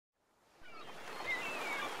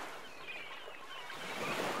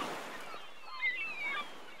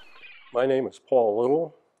My name is Paul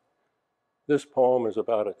Little. This poem is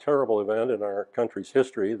about a terrible event in our country's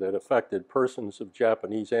history that affected persons of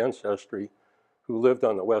Japanese ancestry who lived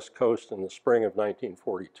on the West Coast in the spring of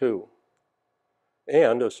 1942,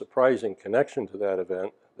 and a surprising connection to that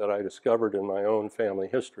event that I discovered in my own family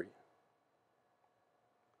history.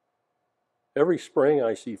 Every spring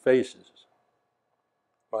I see faces,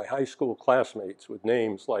 my high school classmates with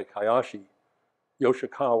names like Hayashi,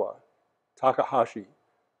 Yoshikawa, Takahashi,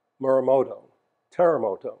 Muramoto,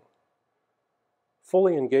 Teramoto,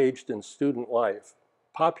 fully engaged in student life,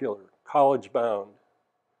 popular, college-bound,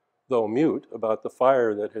 though mute about the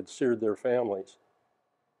fire that had seared their families.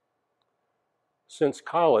 Since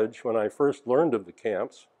college, when I first learned of the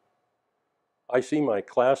camps, I see my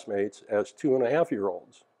classmates as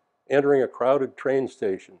 2.5-year-olds entering a crowded train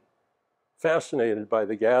station, fascinated by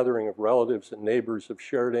the gathering of relatives and neighbors of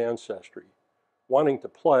shared ancestry, wanting to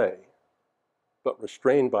play, but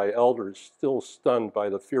restrained by elders still stunned by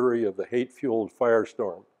the fury of the hate-fueled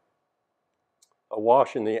firestorm,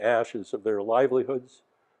 awash in the ashes of their livelihoods,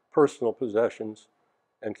 personal possessions,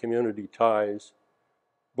 and community ties,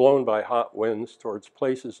 blown by hot winds towards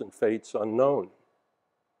places and fates unknown.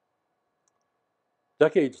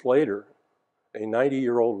 Decades later, a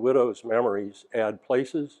 90-year-old widow's memories add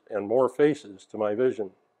places and more faces to my vision.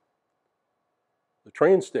 The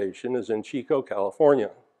train station is in Chico, California.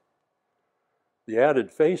 The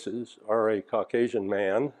added faces are a Caucasian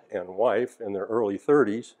man and wife in their early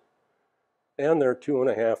 30s and their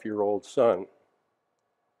 2.5-year-old son.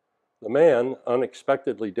 The man,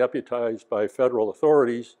 unexpectedly deputized by federal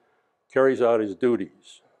authorities, carries out his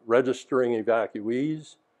duties, registering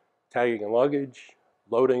evacuees, tagging luggage,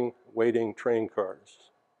 loading waiting train cars.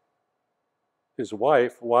 His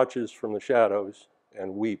wife watches from the shadows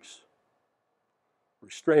and weeps,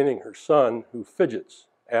 restraining her son, who fidgets,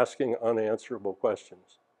 asking unanswerable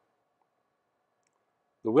questions.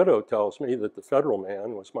 The widow tells me that the federal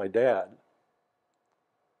man was my dad.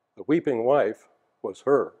 The weeping wife was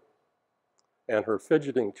her, and her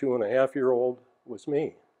fidgeting 2.5-year-old was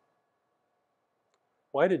me.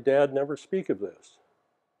 Why did Dad never speak of this?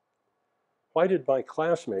 Why did my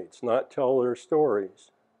classmates not tell their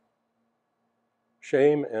stories?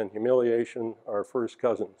 Shame and humiliation are first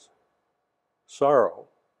cousins. Sorrow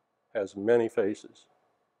has many faces.